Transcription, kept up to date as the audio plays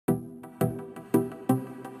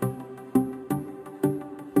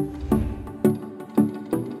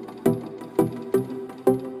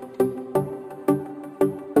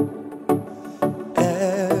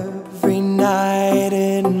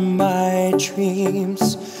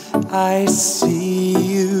dreams. I see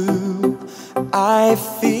you, I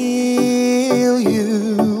feel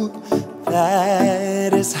you.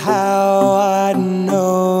 That is how I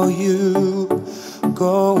know you.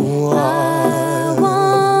 Go on. I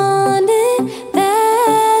want it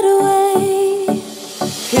that way.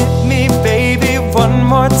 Hit me, baby, one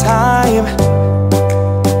more time.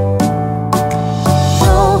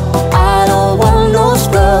 No, I don't want no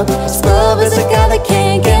scrub. Scrub is a guy that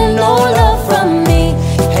can't get no love from me.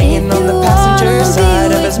 Hanging on the passenger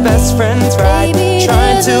side of his best friend's ride,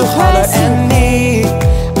 trying to holler at me.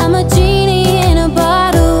 I'm a genie in a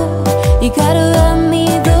bottle. You gotta love me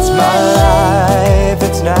the It's my life,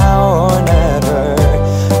 it's now or never.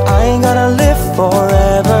 I ain't gonna live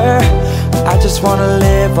forever. I just wanna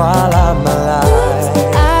live while I'm alive.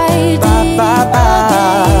 Bye, bye,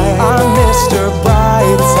 bye. I'm Mr.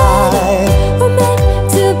 Brightside. We're meant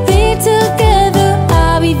to be together.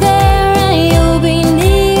 I'll be there and you'll be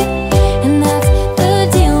near, and that's the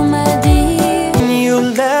deal, my dear. When you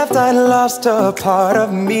left, I lost a part of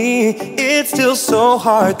me. It's still so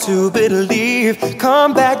hard to believe.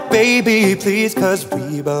 Come back, baby, please, 'cause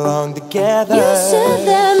we belong together. You should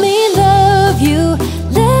let me love you.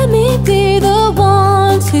 Let me be the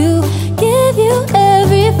one to give you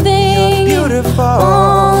everything You're beautiful.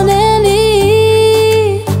 on and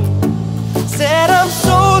need. Said I'm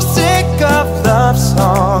so sick of love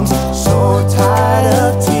songs, so tired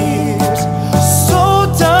of tears, so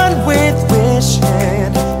done with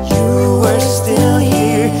wishing you were still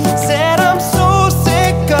here. Said I'm so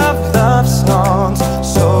sick of love songs,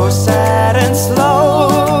 so sad and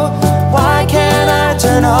slow. Why can't I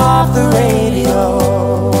turn off the radio?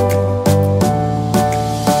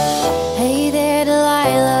 Hey there,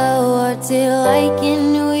 Delilah, what's it like in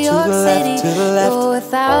New York City? To the left, You're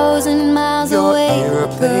 1,000 miles You're away, girl,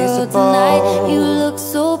 irreplaceable. tonight you look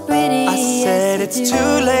so pretty. I said yes, it's you do.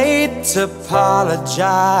 too late to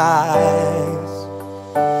apologize.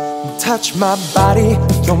 Touch my body,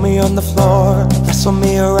 throw me on the floor, wrestle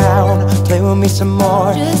me around, play with me some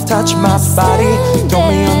more. Just Touch my body, throw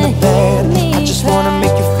me on the bed. I just wanna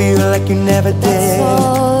make you feel like you never did. That's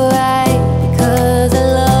alright, because I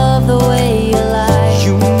love the way you lie.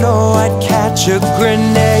 You know I'd catch a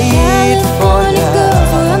grenade for California girls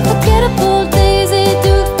wear ya. unforgettable days, they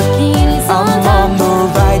do bikinis on I'm top. on the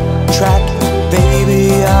right track, baby,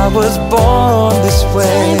 I was born this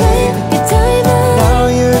way. Now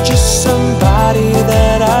you're just somebody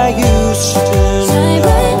that I used to Shine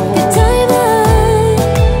bright, know. good timeline.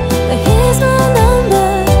 But here's my number,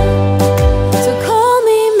 so call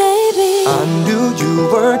me maybe. I knew you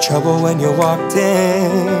were trouble when you walked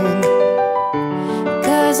in.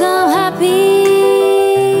 'Cause I'm happy,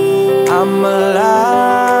 I'm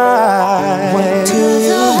alive. What do you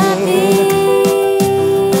so happy.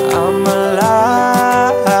 mean? I'm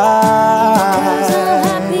alive. 'Cause I'm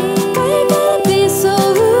happy. Why you gotta be so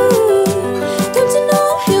rude? Don't you know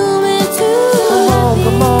I'm human too?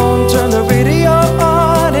 Come on, turn the radio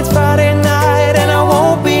on. It's Friday night and I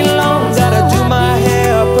won't be long. Gotta do my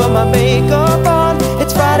hair, put my makeup on.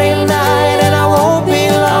 It's Friday night and I won't be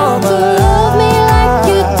long. Love me like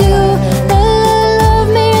you do, love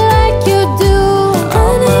me like you do.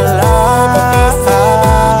 Honey, it's not the face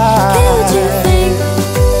care what you think.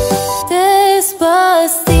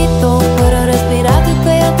 Despacito, puedo respirar tu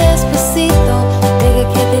cuello despacito. Deja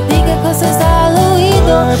que te diga cosas al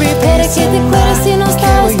oído. Espera que te acuerdes si no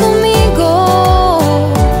estás conmigo.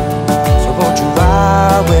 So won't you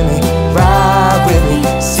ride with me,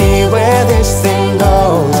 see where this thing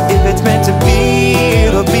goes. If it's meant to be,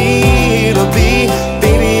 it'll be, it'll be.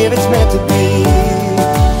 Baby, if it's meant to be.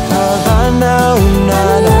 Havana,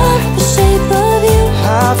 I love the shape of you.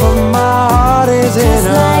 half of my heart is in Just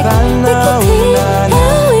like Havana. Nikita,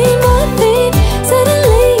 how we nothing.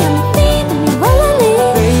 Suddenly I'm feeling all I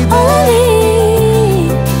need, all I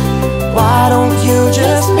need. Why don't you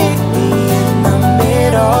just meet me in the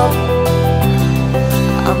middle?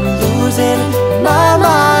 I'm losing my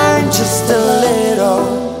mind just a little.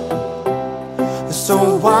 So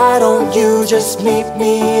why don't you just meet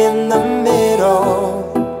me in the middle?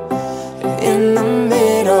 In the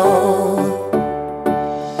middle.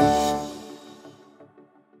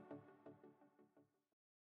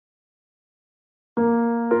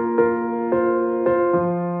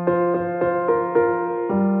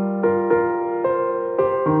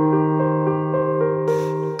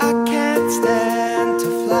 I can't stand to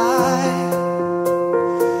fly.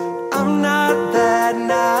 I'm not that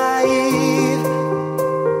naive.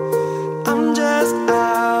 I'm just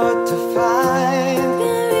out to find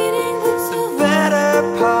Been reading books the of better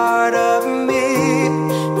part of me.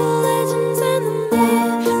 the legends and the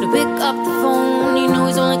myths. To pick up the phone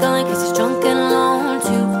he's drunk and alone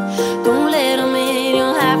too. Don't let him in,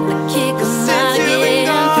 you'll have to kick him out again.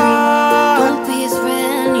 Don't be his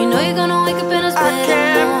friend, you know you're gonna wake up in his bed. I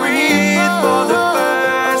can't breathe for the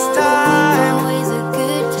first time. Always a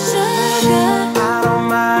good time. I don't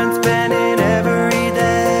mind spending every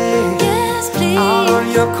day Yes, please. out on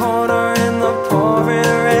your corner in the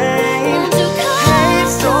pouring rain. Won't you come Hey,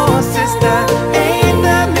 soul sister, ain't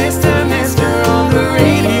that Mr. on the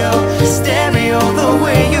radio? Stereo, the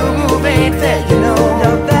way you move ain't fair, you know.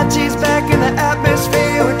 Now that she's back in the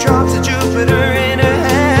atmosphere with drops of Jupiter in her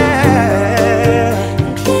hair.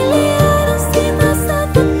 Clearly I don't see myself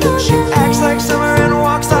upon She acts like summer and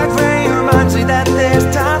walks like rain. Reminds me that there's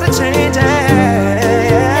time to change.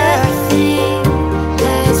 everything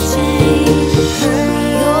has changed.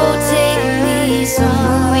 You'll take me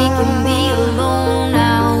somewhere we can be alone.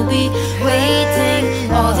 I'll be waiting.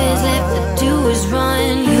 All there's left to do is run.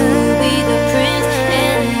 You'll be the prince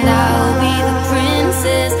and I'll be the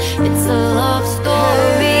princess. It's a love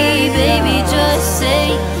story, baby. Just say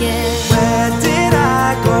yes. Where did I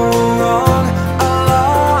go wrong? I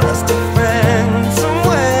lost a friend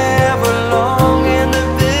somewhere along in the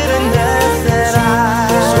bitterness that I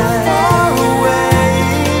far away.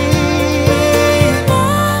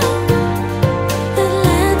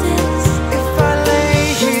 Atlantis. If I lay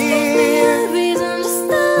here, Reason just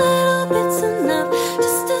a little bit's enough.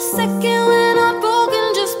 Just a second when I'm broken,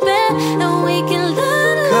 just bend and we can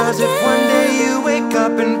learn to love 'cause if one day you wake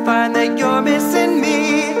up and find that you're missing me,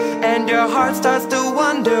 and your heart starts to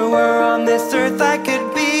wonder where on this earth I could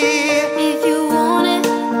be, If you want it,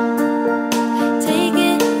 take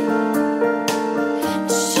it.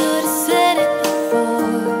 Should've said it before.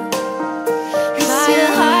 Try to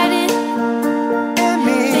hide it, and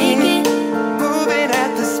me, make it. moving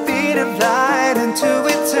at the speed of light into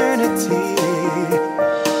eternity.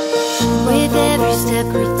 With every step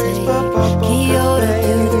we take, Kyoto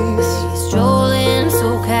duties, strolling so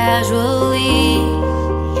casually.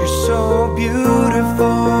 You're so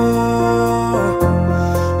beautiful,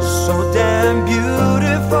 so damn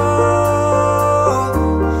beautiful.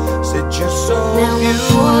 Said you're so Now we're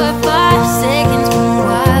 4 beautiful, or 5 seconds from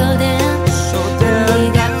wild and so we damn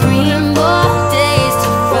got 3 more days to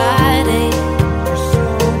Friday. You're so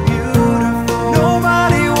beautiful.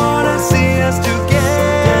 Nobody wanna see us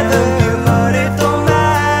together, but it don't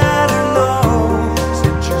matter, no.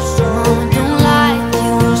 Said you're so Mama don't like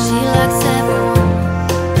you, she likes everyone.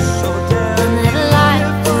 so damn I never lied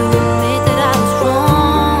to admit that I was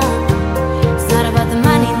wrong. It's not about the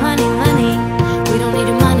money, money, money. We don't need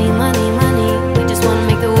your money, money, money. We just wanna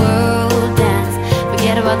make the world dance.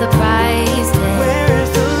 Forget about the price tag. Where is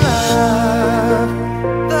the love?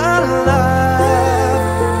 The love,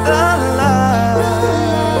 the love.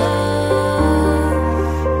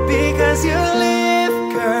 Because you live,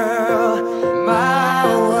 girl. My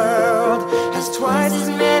world has twice as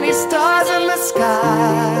many stars in the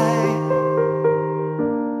sky.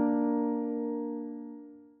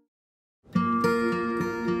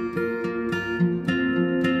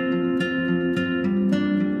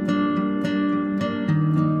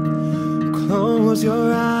 Close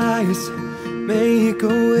your eyes, make a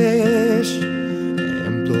wish,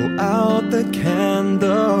 and blow out the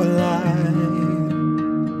candlelight.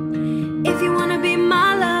 If you wanna be my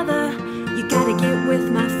lover, you gotta get with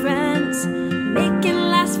my friends. Make it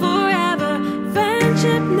last forever.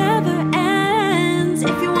 Friendship never ends.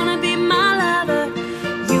 If you wanna be my lover,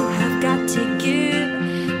 you have got to give.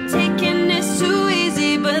 Taking is too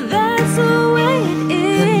easy, but that's the way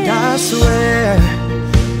it And I is. swear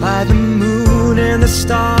by the moon and the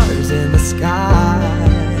stars in the sky,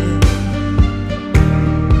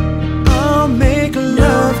 I'll make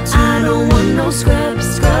love to I don't want no scrub.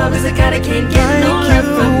 Scrub is a guy that can't get no like love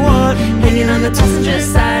you from want me. me. Hanging on the passenger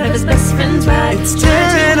side of his best friend's ride. It's trying to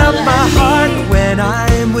tearing up holler my at heart me. when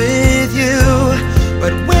I'm with you,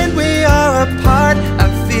 but when we are apart, I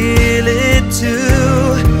feel it too.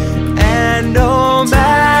 And no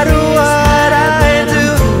matter what I do,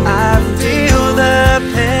 I feel the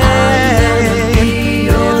pain.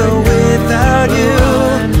 With or without you,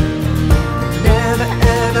 never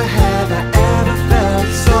ever have I ever felt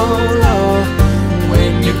so low.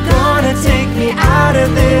 When you're gonna take me out of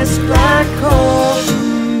this black hole?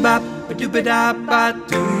 Bop,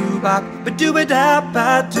 ba-doo-ba-da-ba-doo, bop,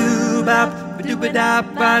 ba-doo-ba-da-ba-doo, bop,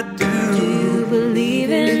 ba-doo-ba-da-ba-doo. Do you believe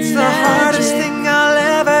in It's the hardest thing I'll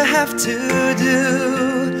ever have to do,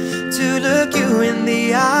 to look you in the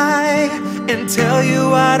eye and tell you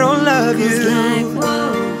I don't love you. It's like,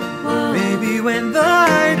 whoa, whoa. Maybe when the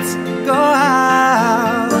lights go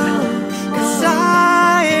out, 'cause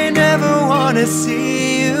I never wanna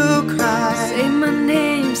see you cry. Say my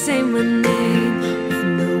name,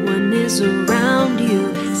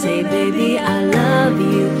 say, baby, I love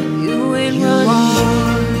you. You ain't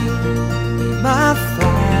running. My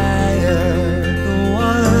fire, the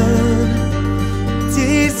one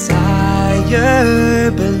desire,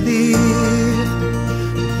 believe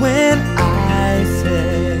when I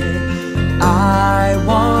say I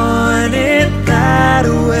want it that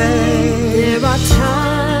way. There are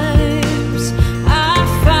times I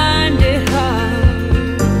find it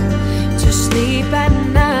hard to sleep at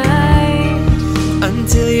night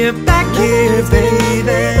until you're back here,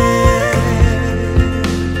 baby.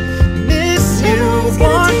 Miss you,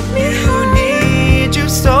 want you, need you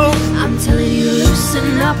so. I'm telling you,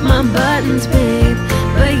 loosen up my buttons, babe,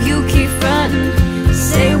 but you keep frontin'.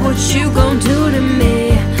 Say what you gon' do to me,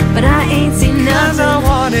 but I ain't seen nothing. 'Cause I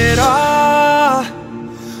want it all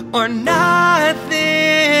or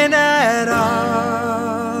nothing at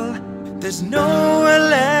all. There's nowhere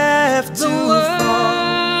left to fall. The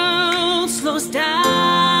world slows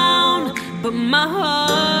down, but my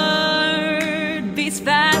heart beats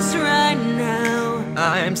fast right now.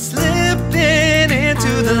 I'm slipping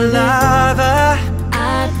into the lava.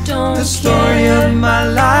 I don't The story care. of my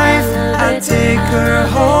life, I take her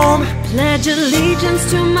home. Pledge allegiance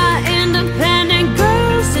to my independent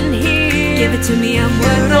girls in here. Give it to me, I'm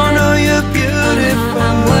worth You it. don't know you're beautiful.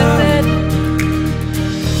 I'm worth it.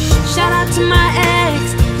 Shout out to my ex,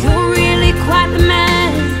 you're really quite the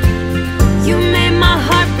man. You made my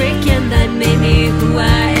heart break and that made me who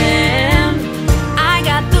I am. I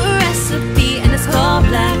got the recipe and it's called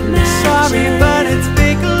black magic. Sorry, but it's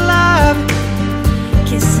big love.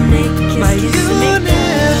 Kiss me, kiss, My kiss me.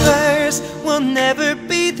 universe will never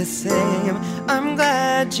be the same. I'm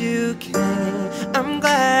glad you came. I'm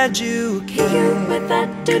glad you came. With that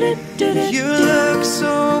do-do-do-do. You look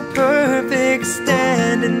so perfect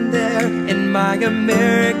standing there in my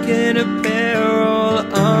American Apparel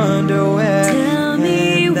underwear. Tell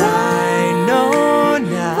me and why. I know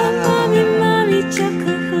now. 마음이 자꾸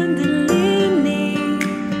흔들리니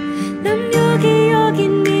난 여기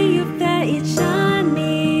네 옆에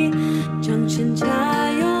있잖니 정신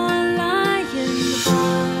차려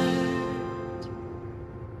Lionheart.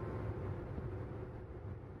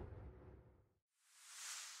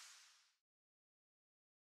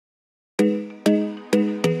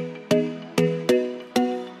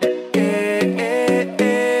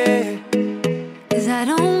 Cause I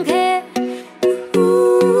don't care.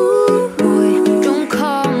 Boy, don't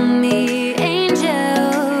call me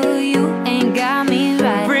angel. You ain't got me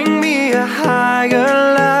right. Bring me a higher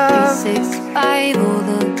love. 6'5" all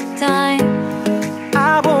the time.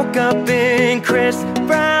 I woke up in Chris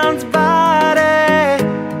Brown's body.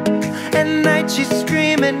 At night she's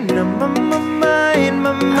screaming on my mind,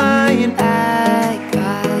 my mind. Bad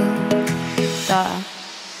guy.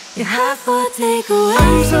 You're hot for takeaway.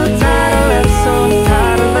 I'm so tired of love songs,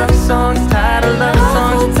 tired of love songs, tired of love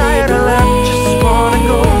songs, tired of love. Just wanna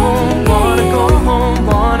go home, wanna go home,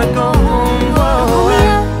 wanna go home. Whoa.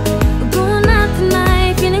 We're going out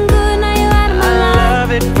tonight, feeling good now you're out of my I life.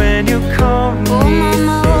 love it when you call me Oh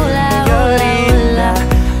mama, hola, hola, hola.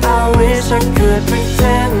 I wish I could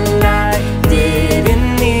pretend I didn't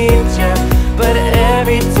need you, but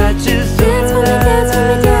every touch is Dance for me, dance for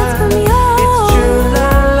me, dance for me, oh. It's true,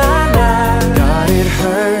 la la la. God, it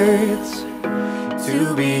hurts to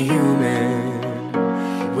be human.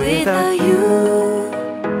 Without you,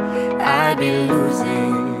 I'd be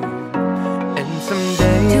losing. And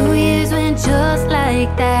someday 2 years went just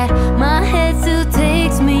like that. My head still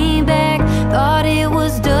takes me back. Thought it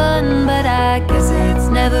was done, but I guess it's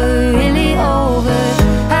never really over.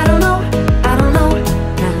 I don't know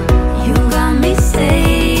now. You got me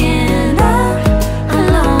saying I'm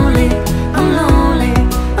lonely, I'm lonely,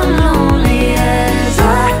 I'm lonely as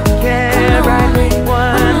I can't write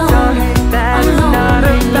one song that's not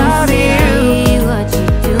about you. What you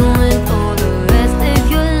doing for the rest of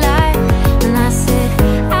your life? And I said,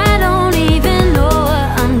 I don't even know what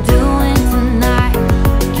I'm doing tonight.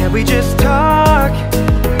 Can we just talk?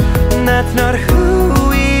 That's not who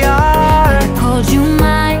we are. I called you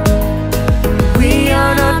mine. We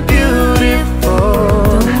are not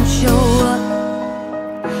beautiful. Don't show up,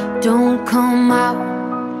 don't come out,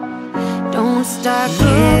 don't start What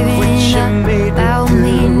caring you made me about do.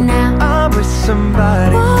 me now. I'm with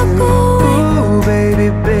somebody Walk new. away. Ooh, baby,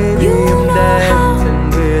 baby, You I'm know how. dancing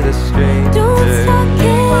with a stranger. Don't start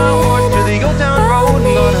Take my horse to the caring old town about road.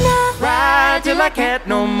 me Gonna now. ride till I can't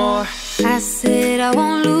no more. I said I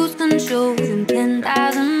won't lose control in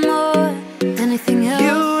 10,000 more. Anything else?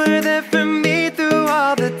 You were there for me through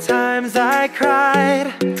all the times I cried.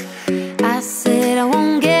 I said I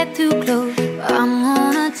won't get too close, but I'm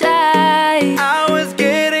gonna try. I was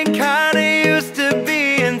getting kinda used to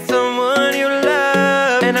being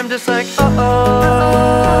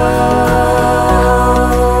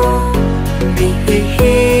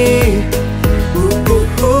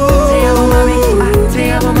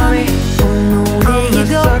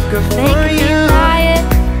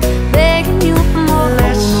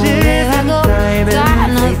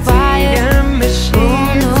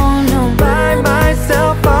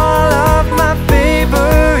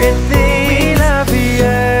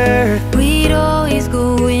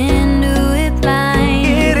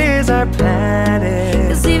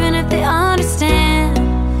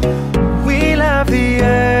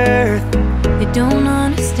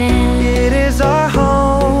understand. It is our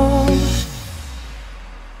home.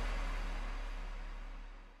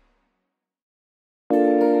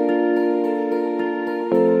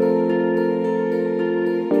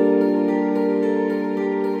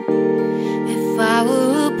 If I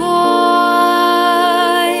were a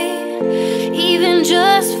boy, even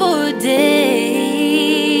just for a day,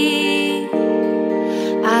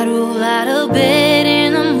 I'd roll out of bed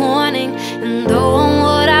in the morning and throw on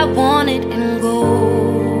what I wanted and go.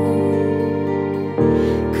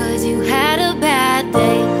 'Cause you had a bad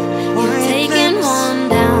day, you're taking one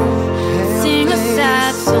down. Sing a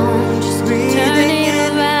sad song just to turn it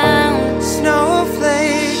around.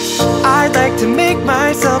 Snowflakes. I'd like to make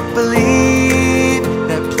myself believe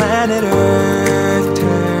that planet Earth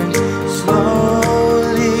turns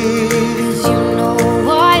slowly. 'Cause you know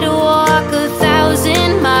I'd walk 1,000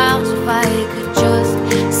 miles if I could just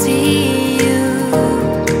see you.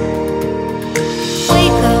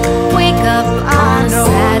 Wake up on a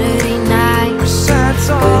Saturday night. A sad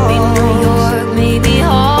song. Could be New York, maybe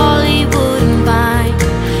Hollywood and Vine,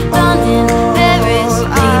 London, Paris,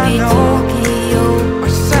 maybe Tokyo. A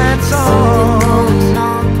sad Something song. going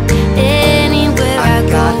on anywhere I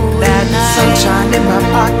go Got that tonight. sunshine in my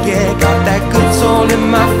pocket, got that good soul in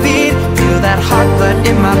my feet. Feel that hot blood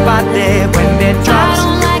in my body when it I drops.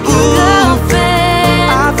 don't like your girlfriend.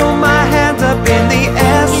 I throw my hands up in the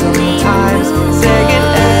air sometimes, saying,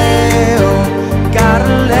 "Ayo,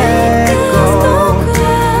 gotta let go."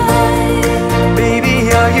 Baby,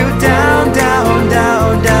 are you down, down, down,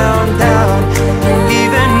 down, down?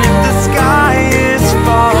 Even if the sky is Cause you're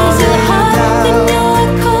falling hot and down. you're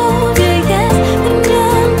cold, you're yes and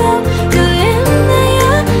you're no. You're in and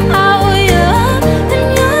you're out, you're up and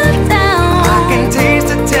you're down. I can taste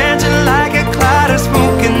the tension like a cloud of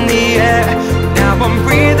smoke in the air. Now I'm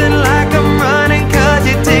breathing like I'm running 'cause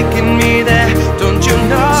you're taking me there. Don't you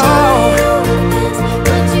know?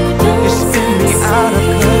 But you don't You spin me out of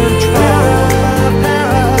control.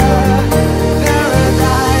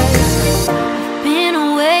 Paradise. been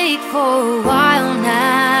awake for a while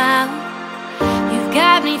now. You've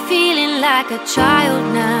got me feeling like a child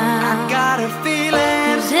now. I got a feeling.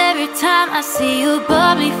 'Cause every time I see your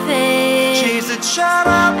bubbly face, She said, "Shut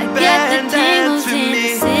up I get the and tingles dance with in me."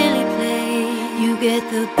 a silly play. You get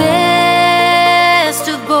the best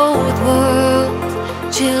of both worlds.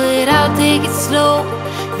 Chill it out, take it slow,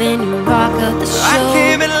 then you rock out the I show.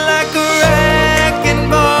 came in like a wrecking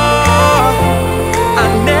ball. I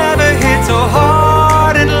never hit so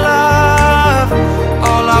hard in love.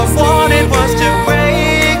 All I wanted was to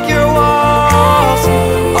break your walls.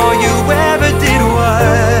 All you ever did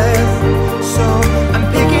was. So I'm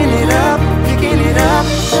picking it up, picking it up.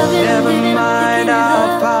 Never mind,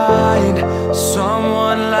 I'll find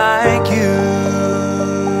someone like you.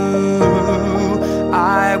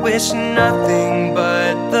 I wish nothing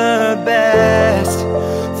but the best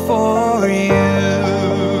for you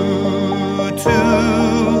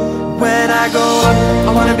too. When I grow up,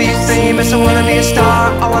 I wanna be famous, I wanna be a star,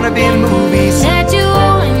 I wanna be in movies. That you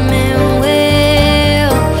only meant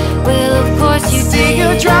well, well of course you See did. you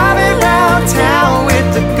driving around town with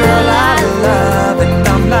the girl I love, and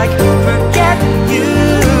I'm like, forget you.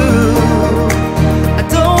 I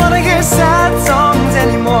don't wanna hear sad songs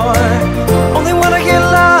anymore, only wanna hear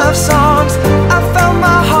love songs. I found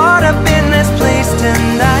my heart up in this place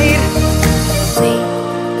tonight. Me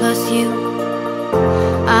plus you,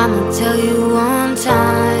 I'ma tell you one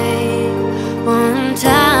time, one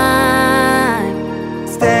time.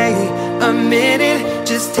 Stay a minute,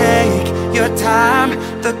 just take your time.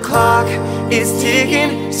 The clock is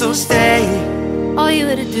ticking, so stay. All you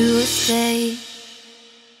gotta do is stay.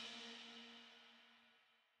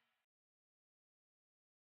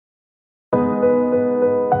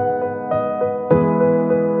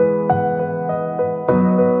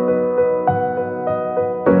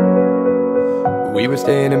 We were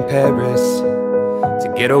staying in Paris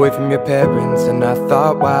to get away from your parents, and I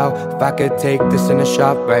thought, wow, if I could take this in a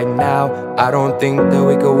shop right now, I don't think that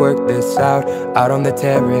we could work this out on the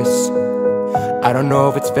terrace. I don't know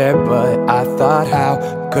if it's fair, but I thought,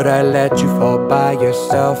 how could I let you fall by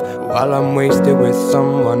yourself while I'm wasted with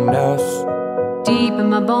someone else? Deep in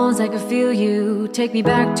my bones I could feel you. Take me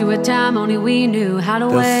back to a time only we knew how to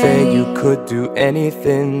They'll wait. say you could do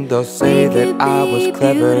anything, they'll say that I was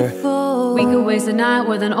clever. We could waste the night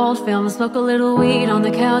with an old film, smoke a little weed on the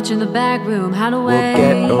couch in the back room. How to We'll wait.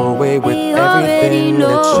 get away with He already everything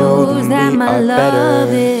that showed knows me that my are love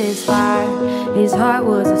better. is fire. His heart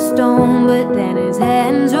was a stone, but then his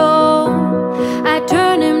hands rolled. I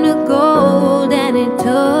turned him to gold, and it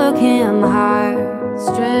took him hard.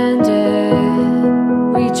 Stranded,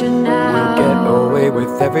 reaching out. We'll get away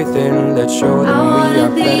with everything. Let's show them we are better. I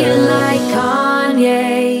wanna be like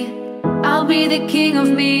Kanye. I'll be the king of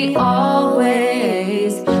me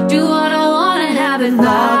always. Do what I want and have it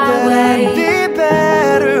my way. I'd be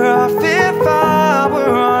better off if I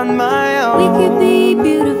were on my own. We could be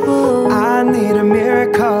beautiful. I need a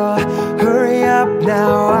miracle. Hurry up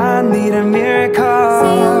now, I need a miracle.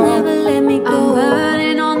 Say you'll never let me go. I'm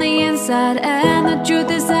burning on the inside, and the truth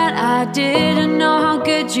is that I didn't know how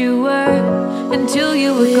good you were until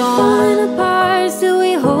you were gone. Falling apart, still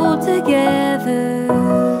we hold together.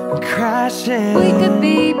 Crashing. We could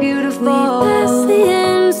be beautiful. We passed the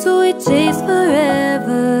end, so we chase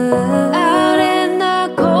forever. Out in the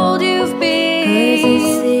cold you've been, 'cause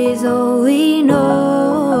this is all we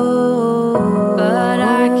know. But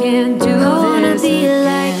I can't do this. I wanna be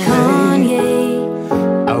like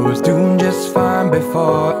Kanye. I was doing just fine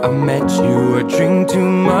before I met you. I drink too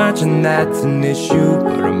much and that's an issue,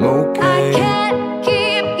 but I'm okay. I can't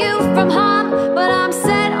keep you from harm, but I'm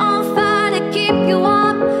set on fire to keep you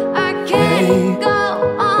warm. I can't go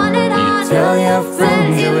on and on. Tell your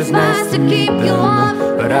friends it was nice to keep you warm,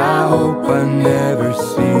 but I hope I never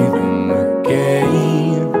see them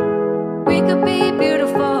again. We could be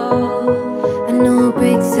beautiful. I know it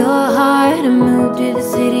breaks your heart. I moved to the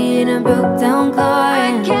city in a broke down car.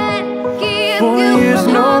 I can't keep 4 you years,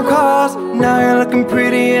 from no harm. calls. Now you're looking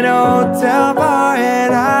pretty in a hotel bar,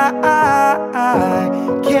 and I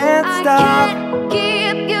can't stop. I can't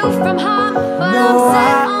keep you from harm, but No, I'm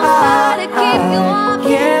set on fire to keep you warm.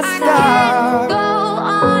 can't I stop. can't go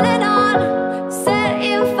on and on,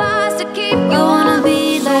 setting fires to keep you warm. I wanna be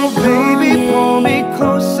like Baby, Kanye. pull me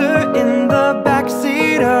closer in the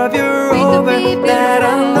backseat of your We could Rover be that I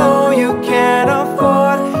beautiful. know you can't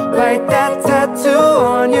afford. Write that tattoo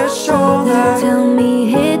on your shoulder. Tell me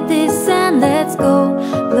hit this and let's go.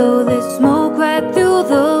 Blow this smoke right through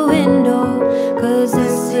the window, 'cause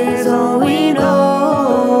this is all we know.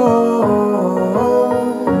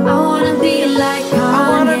 I wanna be like Kanye. I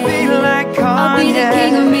wanna be like Kanye. I'll be the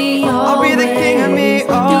king of me always. I'll be the king of me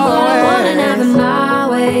Do what I want and have it my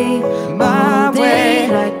way. My All day way,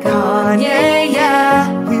 like Kanye, yeah.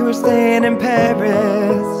 We were staying in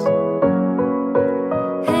Paris.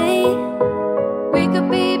 Hey, we could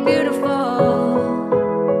be beautiful.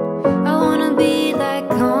 I wanna be like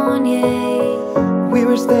Kanye. We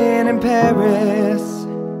were staying in Paris.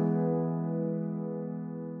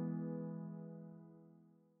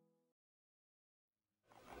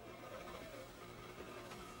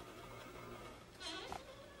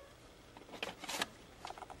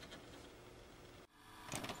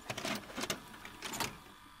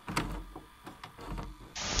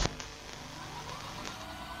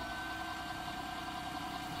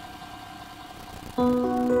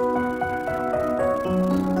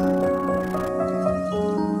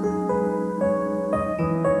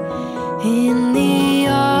 In the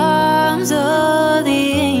arms of the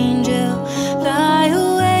angel, fly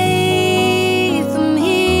away from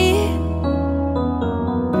here.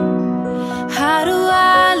 How do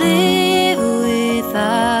I live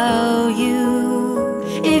without you?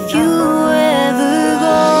 If you ever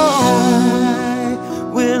go, I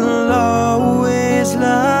will always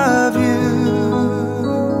love you.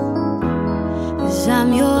 'cause I'm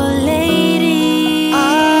your lady. I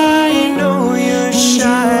know you're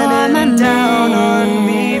shining down on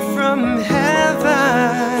me from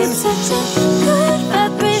heaven. It's such a good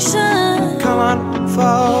vibration. Come on,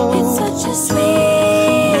 fall. It's such a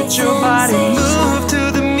sweet Let your body move to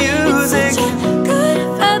the music. It's such a good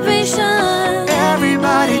vibration.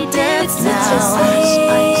 Everybody dance It's such a now.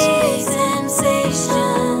 sweet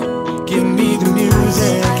sensation. Give me the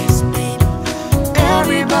music.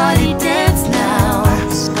 Everybody dance now.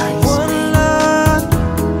 One love,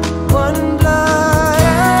 one blood.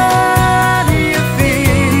 Do you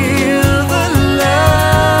feel the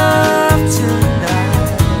love tonight?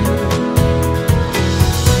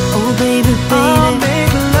 Oh baby, I'll baby.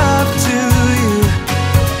 make love to you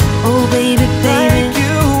Oh baby, baby. like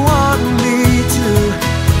you want me to.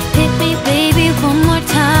 Hit me, baby, one more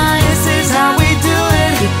time. This is how we do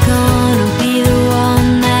it. You're gonna be the one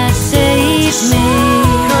that saves me.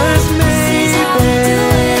 'Cause maybe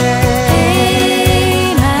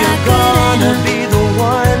you're gonna be the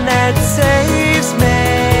one that saves me.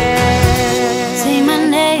 Say my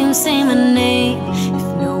name, say my name. If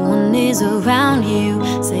no one is around you,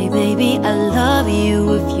 say baby I love you.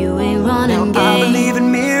 If you ain't running Now I game, believe in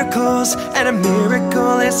miracles, and a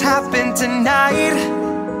miracle has happened tonight.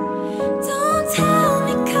 don't tell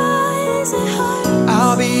me 'cause it hurts.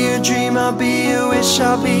 I'll be your dream, I'll be your wish,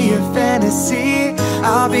 I'll be your fantasy.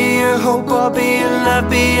 I'll be your hope, I'll be your love,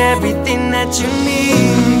 be everything that you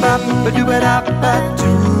need. Bop,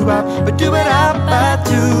 ba-do-ba-da-ba-doo, bop,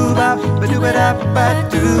 ba-do-ba-da-ba-doo, bop,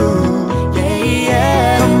 ba-do-ba-da-ba-doo. Yeah,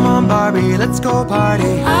 yeah. Come on, Barbie, let's go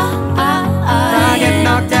party. I get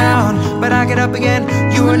knocked down, but I get up again.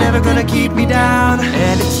 You were never gonna keep me down.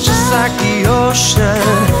 And it's just like the ocean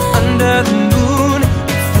under the moon.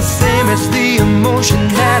 It's the same as the emotion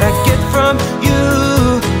that I get from you.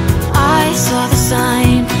 I saw the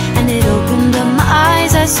sign, and it opened up my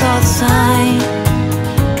eyes. I saw the sign.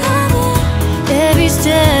 Every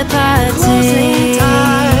step I take,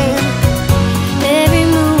 every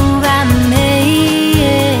move I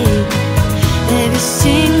make, every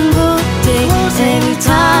single day, every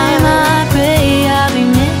time I pray, I'll be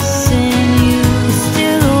missing you. You're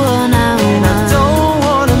still the one I want, and I don't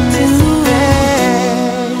wanna miss a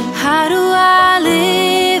thing. How do I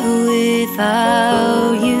live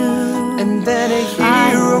without you? And then a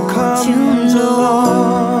hero comes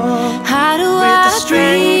along. How do I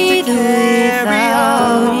breathe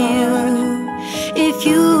without you? If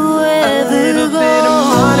you ever A little bit of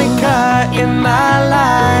Monica in my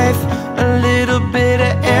life, a little bit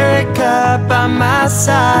of Erica by my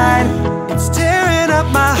side. It's tearing up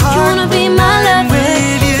my heart. You wanna be my lover,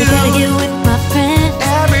 with you. you gotta get with my friends.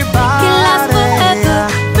 Everybody, Can last forever,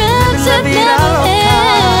 friendship never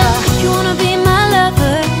ends. You wanna be my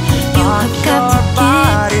lover, you have got to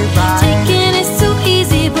give. Taking is too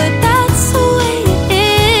easy, but that's the way it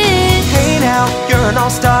is. Hey now, you're an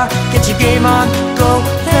all-star, get your game on, go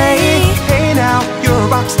play. Hey now, you're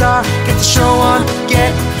a rock star, get the show on,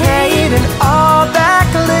 get paid. And all that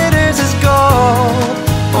glitters is gold.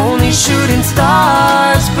 Only shooting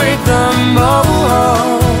stars break the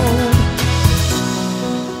mold.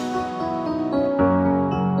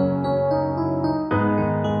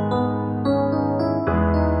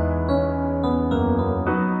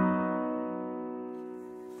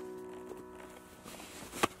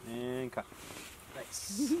 And cut.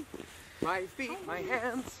 Nice. My feet, my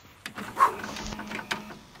hands.